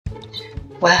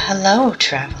Well, hello,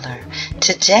 traveler.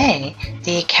 Today,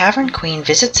 the Cavern Queen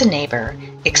visits a neighbor,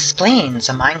 explains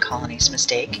a Minecolonies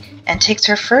mistake, and takes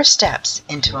her first steps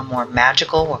into a more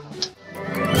magical world.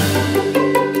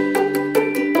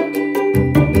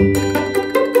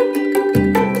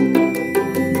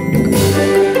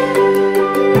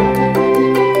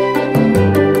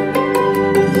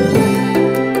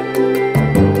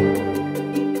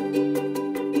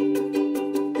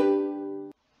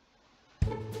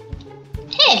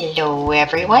 Hello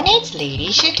everyone, it's Lady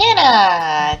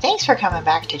Shakana. Thanks for coming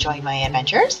back to join my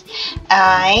adventures.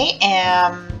 I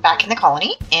am back in the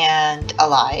colony and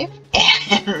alive,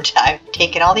 and I've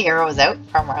taken all the arrows out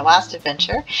from our last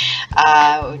adventure.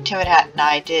 TimidHat and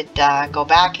I did go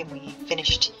back and we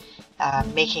finished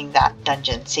making that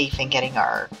dungeon safe and getting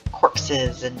our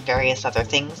corpses and various other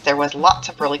things. There was lots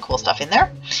of really cool stuff in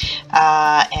there,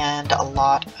 and a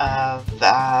lot of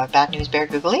bad news bear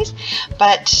googlies,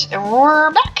 but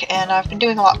we're back and I've been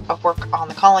doing a lot of work on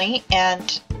the colony,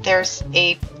 and there's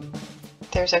a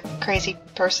crazy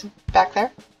person back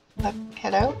there. Look,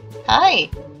 hello, hi,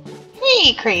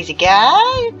 hey crazy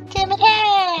guy,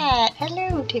 TimidHat.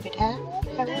 Hello TimidHat.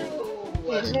 Hello.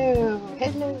 Hello,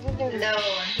 hello, hello. Hello,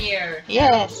 I'm here.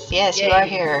 Yes, yes, yay. You are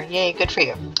here. Yay, good for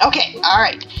you. Okay,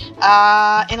 alright.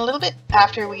 In a little bit,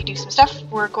 after we do some stuff,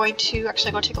 we're going to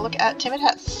actually go take a look at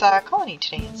TimidHat's colony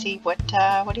today and see what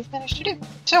he's managed to do.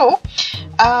 So,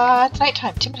 it's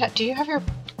nighttime. TimidHat, do you have your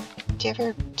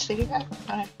sleeping bag?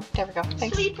 Oh, there we go.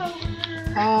 Thanks.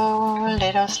 Sleepover. Oh,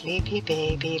 little sleepy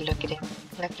baby. Look at him.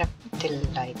 Look at him.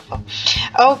 Delightful.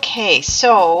 Okay,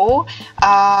 so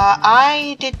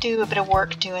I did do a bit of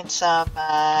work doing some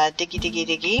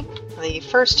diggy. The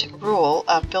first rule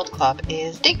of Build Club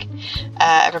is dig.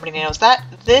 Everybody knows that.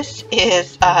 This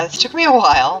took me a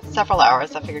while, several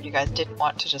hours. I figured you guys didn't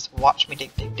want to just watch me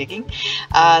digging.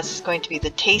 This is going to be the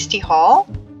Tasty Hall,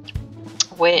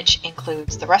 which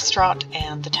includes the restaurant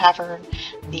and the tavern,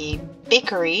 the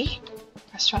bakery,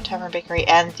 restaurant, tavern, bakery,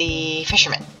 and the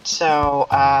fisherman. So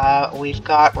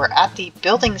we're at the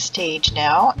building stage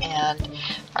now, and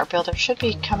our builder should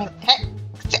be coming. Hey,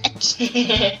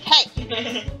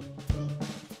 hey!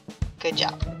 Good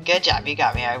job, you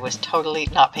got me. I was totally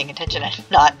not paying attention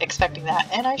and not expecting that,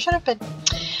 and I should have been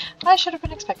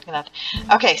expecting that.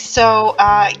 Okay, so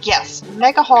yes,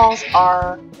 mega halls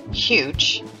are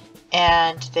huge,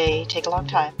 and they take a long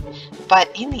time, but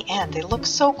in the end they look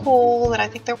so cool that I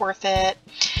think they're worth it.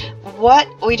 What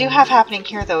we do have happening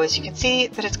here though is you can see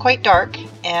that it's quite dark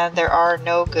and there are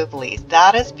no googlies.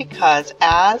 That is because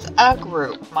as a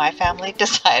group my family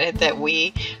decided that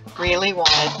we really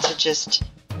wanted to just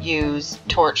use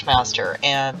Torchmaster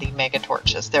and the mega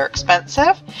torches. They're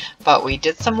expensive, but we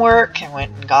did some work and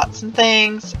went and got some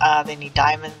things. They need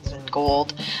diamonds and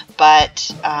gold, but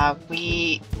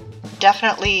we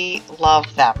definitely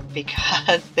love them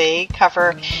because they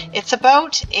cover, it's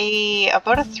about a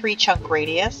 3-chunk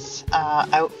radius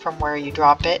out from where you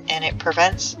drop it, and it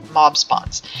prevents mob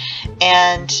spawns.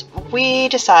 And we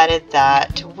decided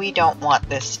that we don't want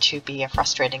this to be a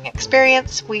frustrating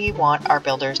experience. We want our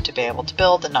builders to be able to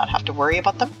build and not have to worry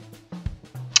about them.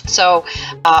 So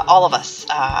all of us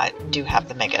do have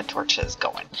the mega torches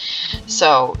going,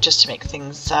 so just to make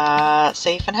things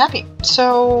safe and happy.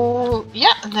 So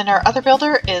yeah, and then our other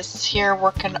builder is here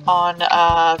working on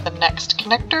the next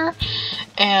connector,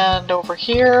 and over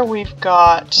here we've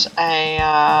got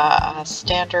a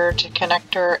standard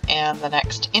connector and the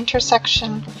next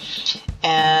intersection,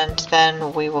 and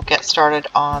then we will get started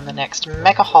on the next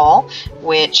mega hall,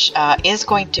 which is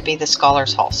going to be the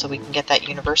Scholars Hall, so we can get that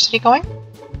university going,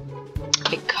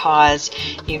 because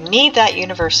you need that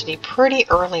university pretty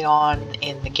early on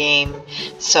in the game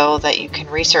so that you can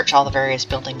research all the various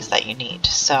buildings that you need.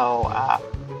 So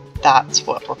that's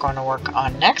what we're going to work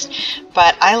on next.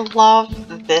 But I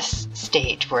love this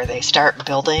stage where they start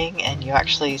building and you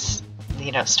actually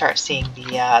start seeing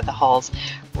the halls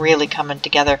really coming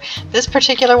together. This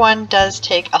particular one does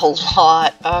take a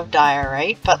lot of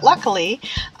diorite, but luckily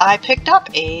I picked up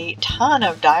a ton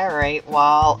of diorite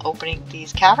while opening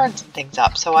these caverns and things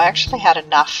up, so I actually had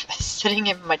enough sitting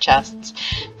in my chests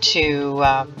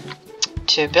to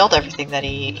build everything that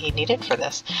he needed for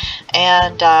this.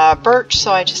 And birch,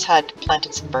 so I just had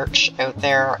planted some birch out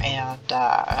there and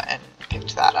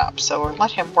picked that up. So we'll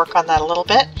let him work on that a little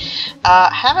bit.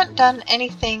 Haven't done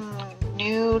anything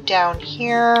new down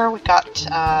here. We got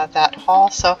that hall.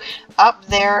 So up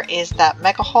there is that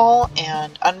mega hall,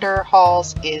 and under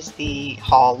halls is the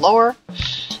hall lower.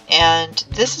 And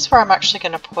this is where I'm actually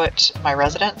going to put my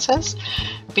residences,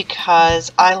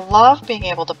 because I love being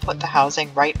able to put the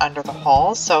housing right under the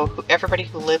hall, so everybody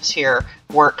who lives here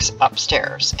works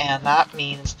upstairs, and that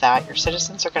means that your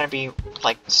citizens are going to be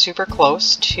like super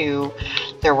close to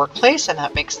their workplace, and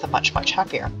that makes them much, much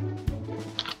happier.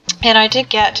 And I did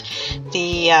get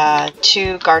the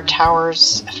 2 guard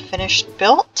towers finished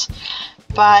built,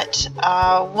 but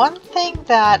one thing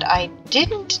that I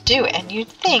didn't do, and you'd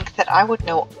think that I would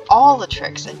know all the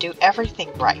tricks and do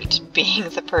everything right, being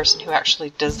the person who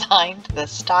actually designed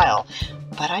this style,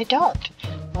 but I don't.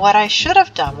 What I should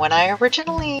have done when I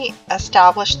originally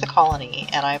established the colony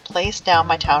and I placed down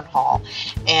my town hall,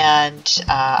 and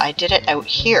I did it out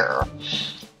here,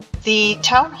 the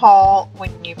town hall,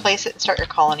 when you place it and start your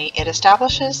colony, it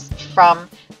establishes from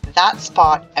that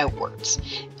spot outwards.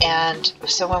 And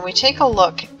so when we take a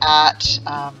look at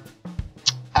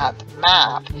the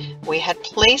map, we had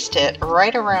placed it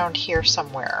right around here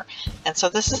somewhere. And so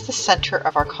this is the center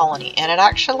of our colony, and it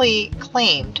actually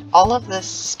claimed all of this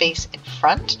space in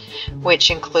front,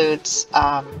 which includes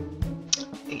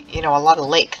you know, a lot of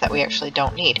lake that we actually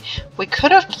don't need. We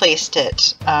could have placed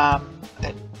it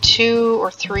 2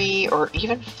 or 3 or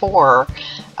even 4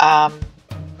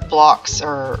 blocks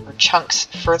or chunks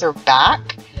further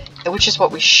back, which is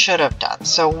what we should have done.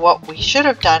 So what we should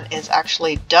have done is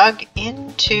actually dug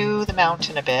into the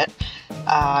mountain a bit,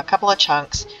 a couple of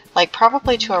chunks, like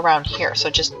probably to around here. So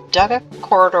just dug a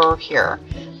corridor here,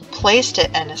 placed it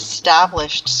and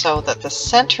established so that the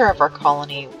center of our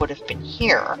colony would have been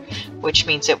here, which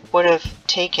means it would have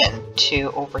taken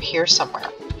to over here somewhere.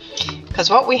 Because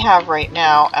what we have right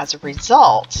now as a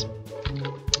result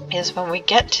is when we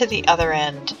get to the other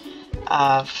end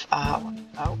of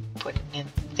putting in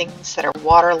things that are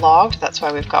waterlogged, that's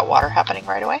why we've got water happening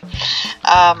right away.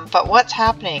 But what's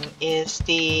happening is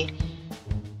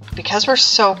because we're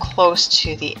so close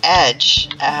to the edge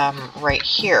right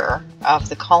here of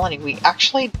the colony, we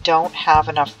actually don't have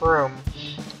enough room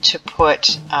to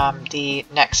put the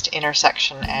next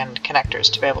intersection and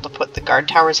connectors to be able to put the guard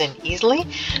towers in easily.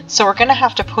 So we're going to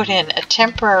have to put in a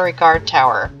temporary guard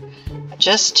tower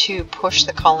just to push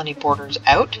the colony borders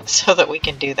out so that we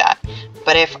can do that.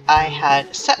 But if I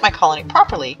had set my colony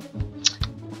properly,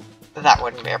 that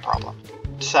wouldn't be a problem.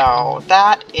 So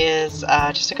that is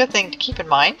just a good thing to keep in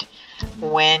mind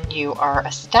when you are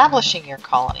establishing your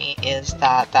colony, is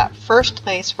that first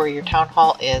place where your town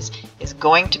hall is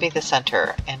going to be the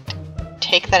center, and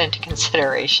take that into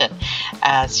consideration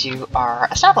as you are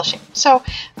establishing. So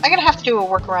I'm going to have to do a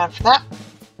workaround for that.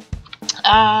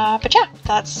 But yeah,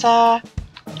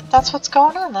 that's what's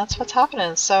going on. That's what's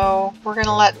happening. So we're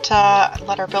gonna let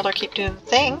our builder keep doing the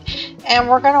thing, and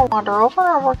we're gonna wander over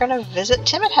and we're gonna visit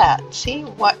TimidHat and see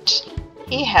what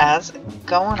he has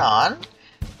going on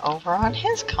over on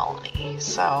his colony.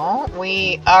 So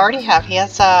we already have. He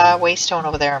has a waystone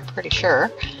over there, I'm pretty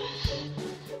sure.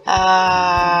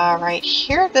 Right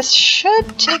here. This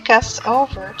should take us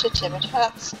over to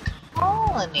TimidHat's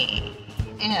colony,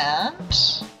 and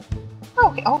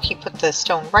oh, he put the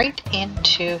stone right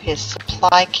into his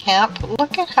supply camp.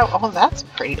 Look at how, oh, that's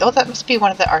pretty. Oh, that must be one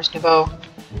of the Ars Nouveau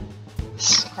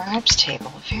scribes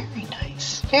table. Very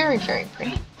nice. Very, very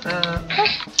pretty.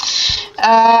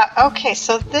 Okay,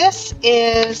 so this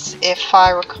is, if I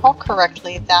recall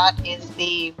correctly, that is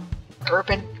the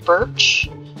Urban Birch.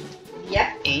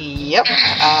 Yep.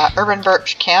 Urban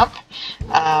Birch Camp.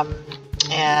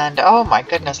 And oh my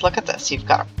goodness, look at this. You've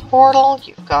got a portal,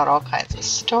 you've got all kinds of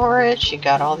storage, you've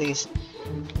got all these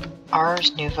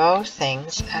Ars Nouveau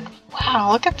things, and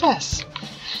wow, look at this.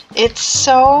 It's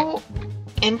so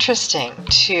interesting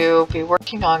to be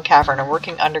working on Cavern or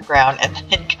working underground and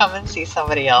then come and see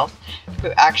somebody else who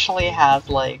actually has,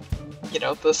 like, you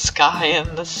know, the sky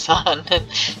and the sun and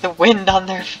the wind on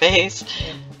their face.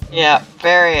 Yeah,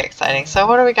 very exciting. So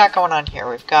what do we got going on here?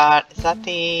 We've got, is that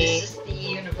the... This is the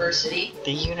university.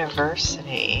 The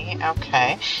university,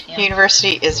 okay. Yeah. The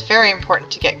university is very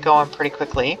important to get going pretty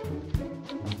quickly.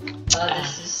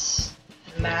 This is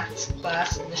the maths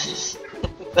class, and this is...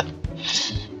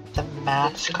 the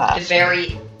maths class. The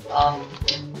very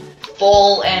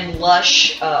full and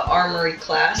lush armory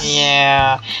class.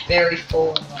 Yeah. Very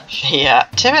full and lush. Yeah.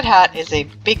 TimidHat is a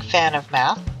big fan of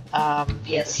math.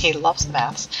 Yes. He loves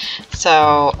maths.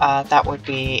 So that would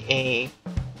be a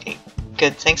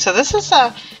good thing. So this is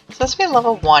supposed to be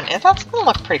level 1, and that's going to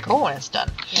look pretty cool when it's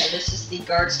done. Yeah, this is the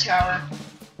guards tower.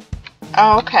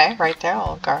 Oh, okay. Right there,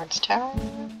 little guards tower.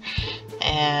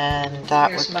 And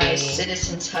that Here's would my be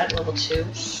citizens hut, level 2.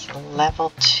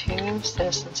 level 2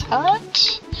 citizens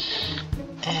hut.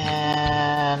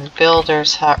 And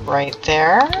builder's hut right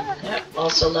there. Yep,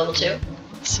 also level 2.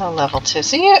 So level 2.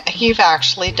 So you've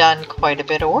actually done quite a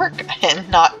bit of work, and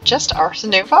not just Ars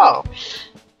Nouveau.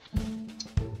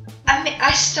 I mean,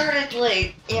 I started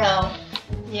late, you know.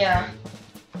 Yeah.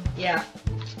 Yeah.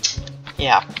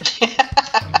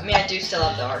 I mean, I do still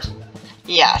have the Ars Nouveau.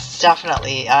 Yes,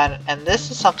 definitely. And this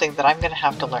is something that I'm going to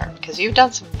have to learn, because you've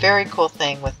done some very cool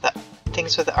things with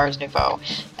the Ars Nouveau.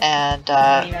 And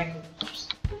I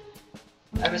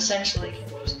mean, I've essentially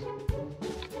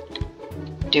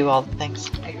do all the things.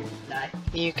 I can fly.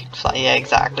 You can fly. Yeah,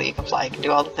 exactly. You can fly. You can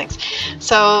do all the things.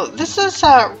 So this is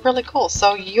really cool.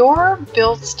 So your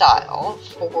build style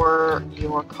for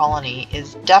your colony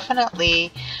is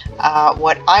definitely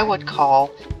what I would call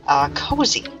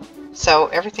cozy. So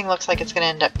everything looks like it's going to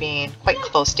end up being quite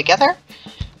close together,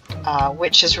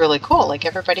 which is really cool. Like,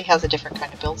 everybody has a different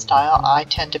kind of build style. I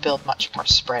tend to build much more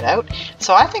spread out.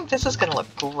 So I think this is going to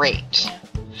look great.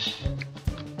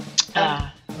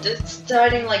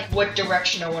 Deciding like what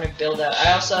direction I want to build out.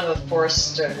 I also have a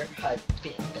forester hut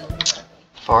being built.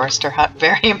 Forester hut,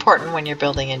 very important when you're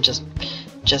building in just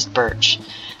birch.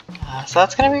 So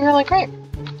that's going to be really great.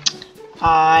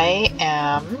 I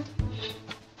am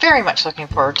very much looking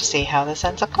forward to see how this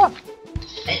ends up going.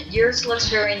 And yours looks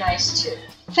very nice too.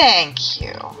 Thank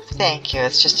you. Thank you.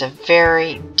 It's just a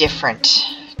very different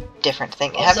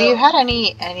thing. Also, have you had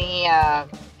any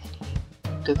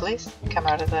googlies come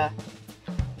out of the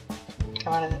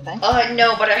thing?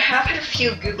 No, but I have had a few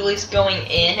googlies going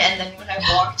in, and then when I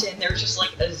walked in, there was just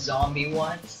like a zombie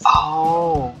once.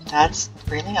 Oh, that's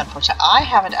really unfortunate. I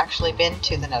haven't actually been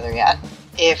to the Nether yet.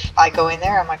 If I go in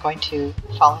there, am I going to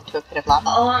fall into a pit of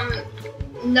lava?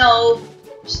 No.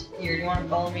 Here, do you want to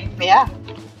follow me? Yeah.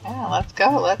 Yeah, let's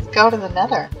go. Let's go to the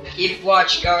Nether. Keep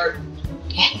watch, guard.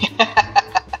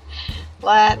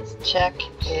 Let's check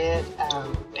it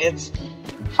out. It's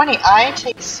funny, I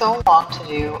take so long to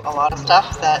do a lot of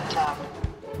stuff that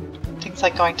things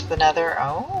like going to the Nether.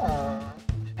 Oh.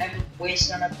 I have a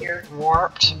waystone up here.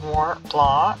 Warp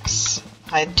blocks.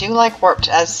 I do like warped,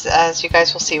 as you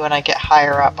guys will see when I get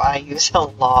higher up. I use a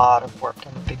lot of warped.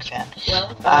 I'm a big fan. Well,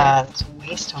 there's a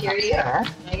waystone here up you there.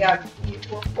 go. I got you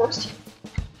to forest here.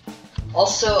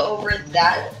 Also, over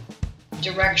that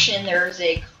direction, there's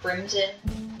a crimson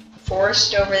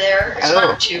forest over there. It's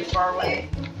not too far away.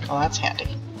 Oh, that's handy.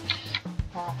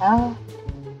 How?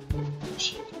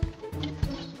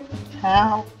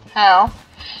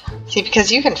 See,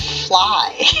 because you can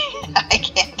fly. I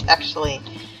can't actually.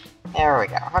 There we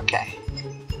go. Okay.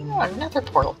 Oh, another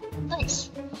portal. Nice.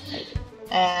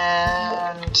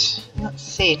 And let's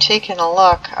see. Taking a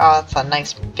look. Oh, that's a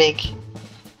nice big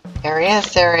area.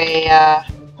 Is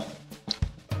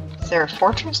there a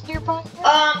fortress nearby?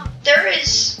 There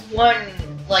is one,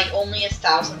 like, only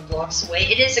 1,000 blocks away.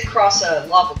 It is across a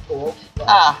lava pool.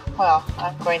 Ah, well,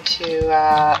 I'm going to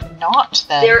not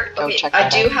then go check that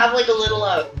out. I do have, like, a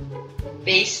little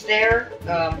base there,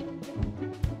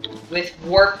 with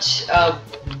warped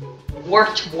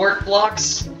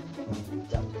blocks.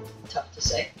 Tough to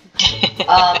say.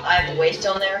 I have a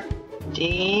waystone there.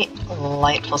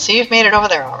 Delightful. So you've made it over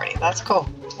there already. That's cool.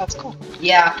 That's cool.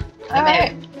 Yeah. I may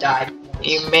have died once.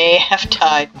 You may have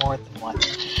died more than once.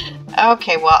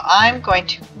 Okay, well, I'm going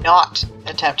to not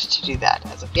attempt to do that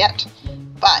as of yet.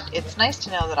 But it's nice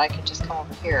to know that I can just come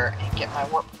over here and get my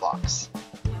warp blocks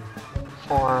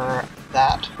for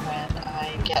that when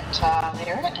I get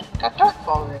later in. And it got dark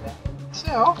while we were there.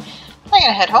 So, I'm going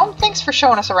to head home. Thanks for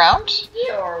showing us around.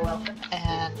 You're welcome.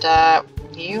 And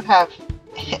you have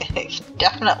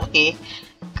definitely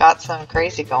got some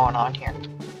crazy going on here.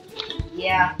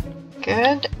 Yeah.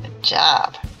 Good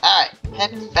job. Alright,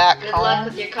 heading back home. Good luck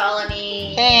with your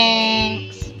colony.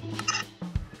 Thanks.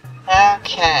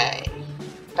 Okay.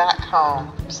 Back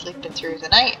home. Sleeping through the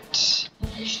night.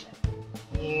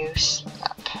 You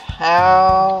slept.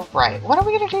 Alright, what are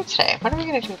we going to do today?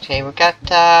 We've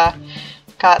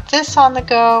got this on the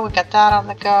go. We've got that on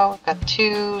the go. We've got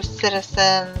 2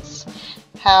 citizens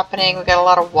happening. We've got a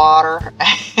lot of water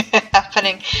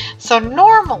happening. So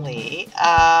normally,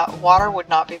 water would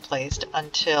not be placed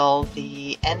until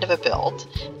the end of a build.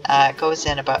 It goes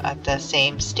in about at the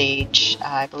same stage,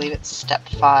 I believe it's step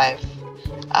 5,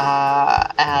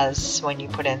 as when you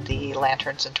put in the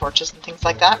lanterns and torches and things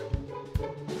like that.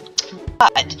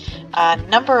 But a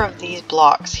number of these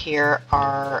blocks here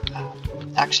are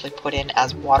actually put in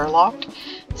as waterlogged,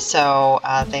 so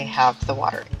they have the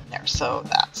water in there, so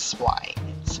that's why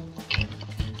it's looking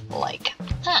like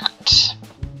that.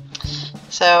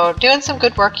 So doing some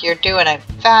good work. You're doing a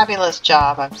fabulous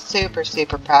job. I'm super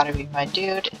proud of you, my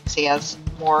dude. See, as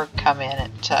more come in,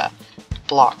 it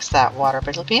blocks that water, but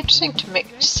it'll be interesting to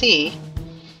see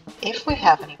if we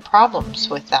have any problems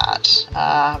with that.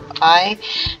 I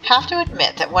have to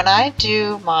admit that when I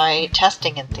do my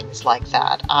testing and things like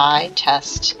that, I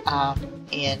test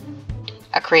in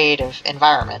a creative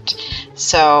environment.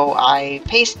 So I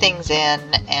paste things in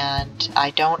and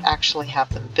I don't actually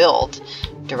have them build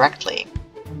directly.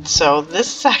 So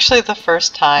this is actually the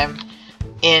first time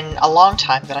in a long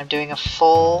time that I'm doing a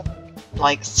full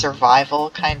like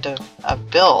survival kind of a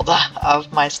build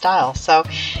of my style. So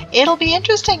it'll be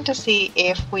interesting to see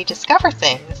if we discover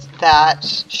things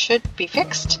that should be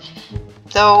fixed.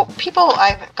 Though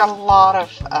I've got a lot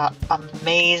of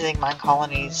amazing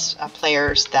Minecolonies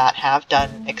players that have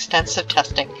done extensive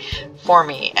testing for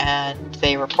me, and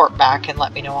they report back and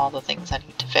let me know all the things I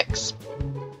need to fix.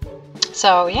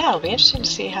 So yeah, it'll be interesting to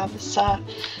see how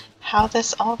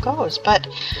this all goes. But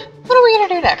what are we going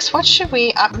to do next? What should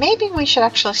we... maybe we should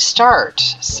actually start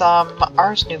some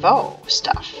Ars Nouveau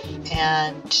stuff.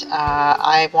 And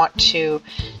I want to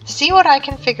see what I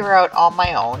can figure out on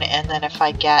my own. And then if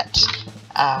I get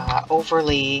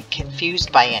overly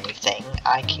confused by anything,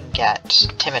 I can get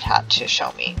TimidHat to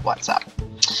show me what's up.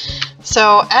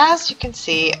 So as you can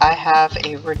see, I have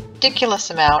a ridiculous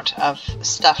amount of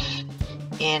stuff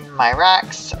in my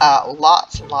racks,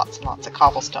 lots and lots and lots of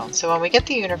cobblestone. So when we get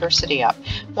the university up,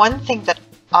 one thing that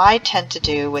I tend to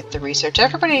do with the research,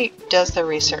 everybody does the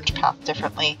research path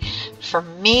differently. For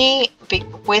me,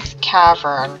 with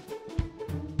Cavern,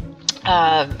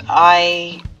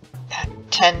 I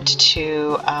tend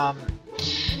to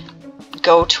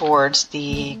go towards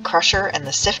the crusher and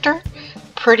the sifter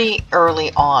pretty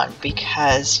early on,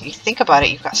 because you think about it,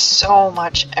 you've got so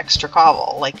much extra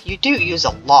cobble. Like, you do use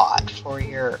a lot for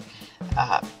your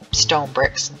stone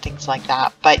bricks and things like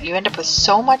that, but you end up with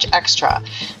so much extra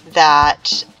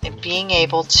that being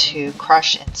able to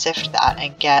crush and sift that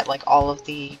and get like all of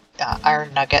the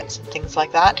iron nuggets and things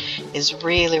like that is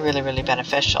really, really, really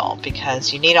beneficial,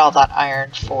 because you need all that iron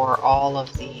for all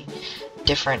of the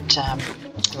different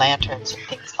lanterns and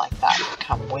things like that that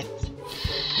come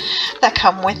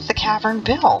with the Cavern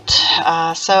build.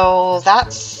 So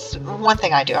that's one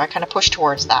thing I do. I kind of push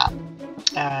towards that,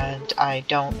 and I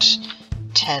don't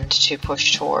tend to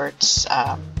push towards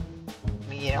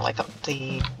you know, like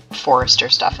the forester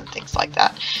stuff and things like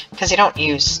that, because you don't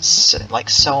use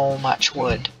so much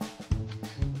wood.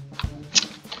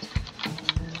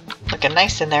 Looking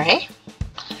nice in there, hey?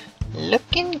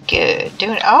 Looking good.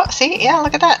 Doing, oh, see, yeah,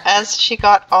 look at that. As she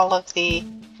got all of the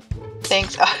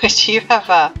things. Oh, do you have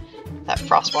that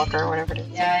frostwalker or whatever it is?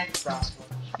 Yeah, I have frostwalker.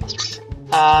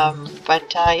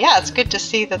 But yeah, it's good to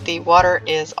see that the water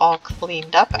is all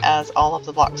cleaned up as all of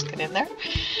the blocks get in there,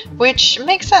 which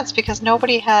makes sense because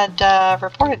nobody had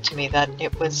reported to me that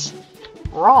it was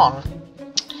wrong.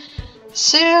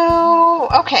 So,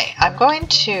 okay, I'm going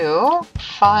to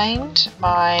find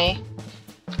my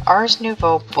Ars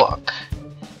Nouveau book,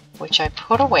 which I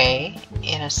put away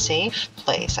in a safe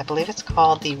place. I believe it's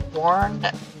called the Worn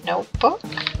Notebook.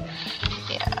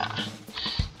 Yeah,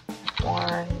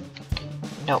 Worn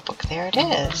Notebook. There it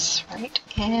is, right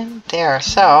in there.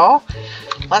 So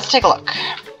let's take a look.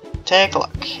 Take a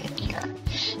look in here.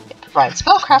 It provides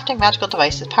spellcrafting, magical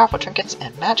devices, powerful trinkets,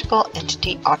 and magical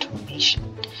entity automation.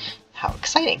 How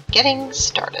exciting! Getting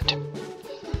started.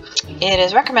 It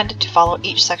is recommended to follow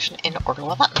each section in order.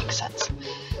 Well, that makes sense.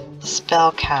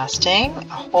 Spell casting, a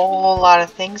whole lot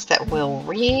of things that we'll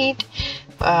read,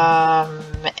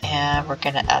 and we're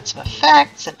going to add some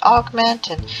effects and augment,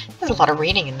 and there's a lot of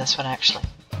reading in this one actually.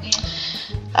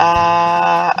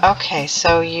 Okay,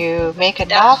 so you make a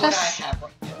novice. What I have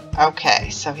right now. Okay,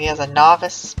 so he has a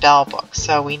novice spell book.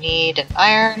 So we need an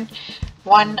iron,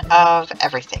 one of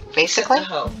everything, basically.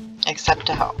 Except a hoe. Except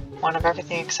a hoe. One of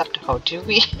everything except a hoe. Do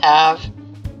we have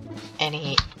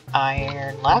any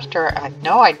iron left? Or I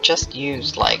know I just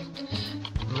used like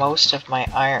most of my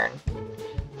iron.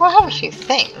 Well, I have a few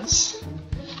things.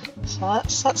 So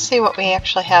let's see what we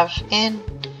actually have in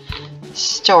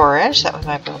storage that we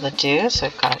might be able to do. So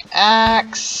we've got an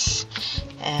axe,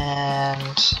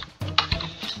 and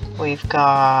we've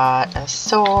got a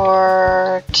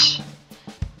sword.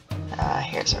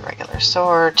 Here's a regular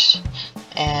sword.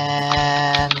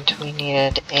 And we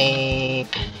needed a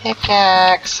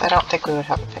pickaxe. I don't think we would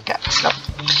have a pickaxe. Nope.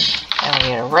 And we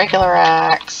need a regular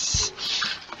axe.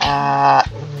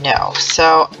 No.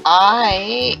 So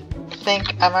I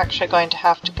think I'm actually going to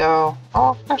have to go.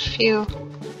 Oh, I've got a few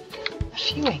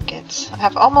ingots. I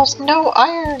have almost no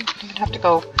iron. I'm gonna have to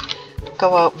go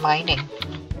out mining.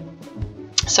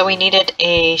 So we needed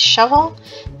a shovel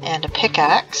and a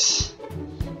pickaxe.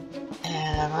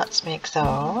 And let's make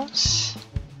those.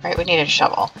 Right, we needed a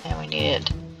shovel and we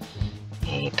needed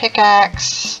a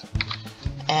pickaxe,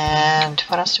 And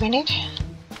what else do we need?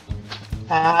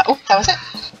 Oh, that was it.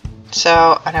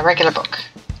 So, and a regular book.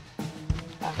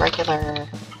 A regular...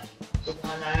 The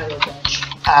one I have a bunch.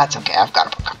 That's okay, I've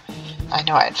got a book. I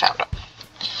know I had found them.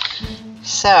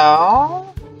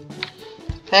 So,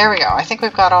 there we go. I think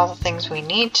we've got all the things we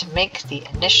need to make the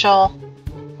initial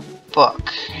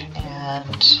book.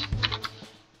 And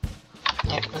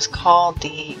it was called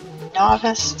the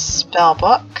Novice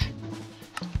Spellbook.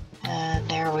 And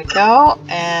there we go.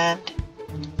 And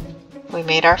we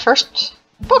made our first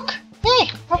book.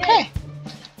 Yay! Okay.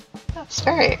 That's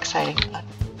very exciting.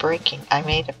 Unbreaking. I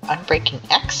made Unbreaking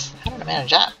X? How did I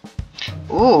manage that?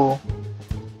 Ooh.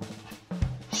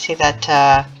 See that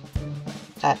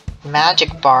that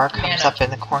magic bar comes up in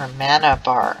the corner. Mana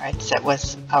bar. I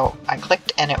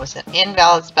clicked and it was an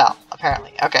invalid spell,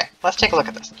 apparently. Okay, let's take a look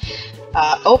at this.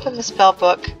 Open the spell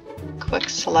book. Quick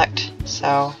select.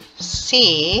 So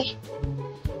C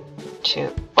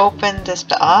to open this.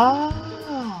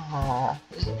 Oh.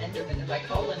 There's an Enderman in my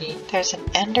colony. There's an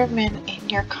Enderman in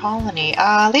your colony.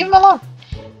 Leave him alone.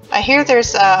 I hear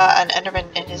there's an Enderman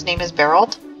and his name is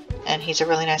Berold, and he's a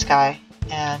really nice guy,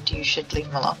 and you should leave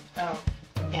him alone. Oh.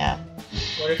 Yeah.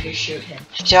 What if you shoot him?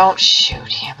 Don't shoot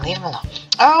him. Leave him alone.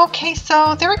 Okay,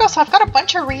 so there we go. So I've got a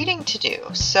bunch of reading to do.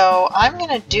 So I'm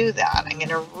going to do that. I'm going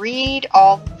to read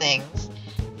all the things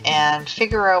and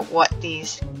figure out what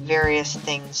these various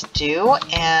things do,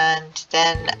 and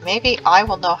then maybe I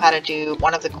will know how to do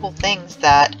one of the cool things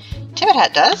that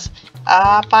TimidHat does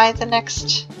by the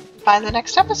next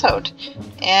episode.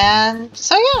 And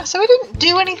so yeah, so we didn't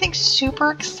do anything super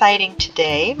exciting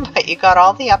today, but you got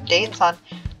all the updates on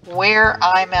where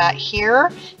I'm at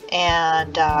here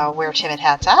and where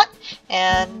TimidHat's at,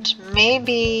 and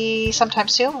maybe sometime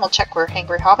soon we'll check where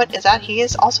Hangry Hobbit is at. He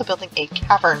is also building a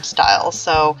cavern style,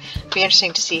 so it'll be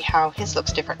interesting to see how his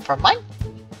looks different from mine.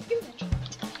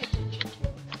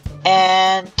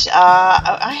 And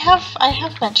I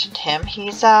have mentioned him.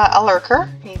 He's a lurker.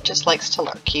 He just likes to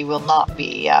lurk. He will not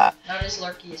be not as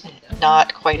lurky as me, though.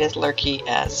 Not quite as lurky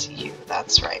as you.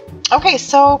 That's right. Okay,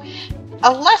 so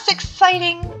a less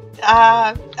exciting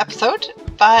episode,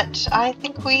 but I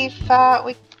think we've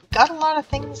got a lot of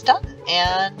things done,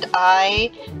 and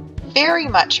I very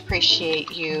much appreciate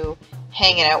you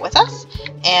hanging out with us,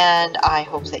 and I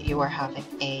hope that you are having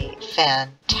a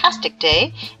fantastic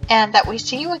day, and that we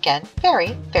see you again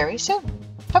very, very soon.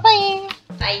 Bye-bye!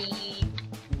 Bye!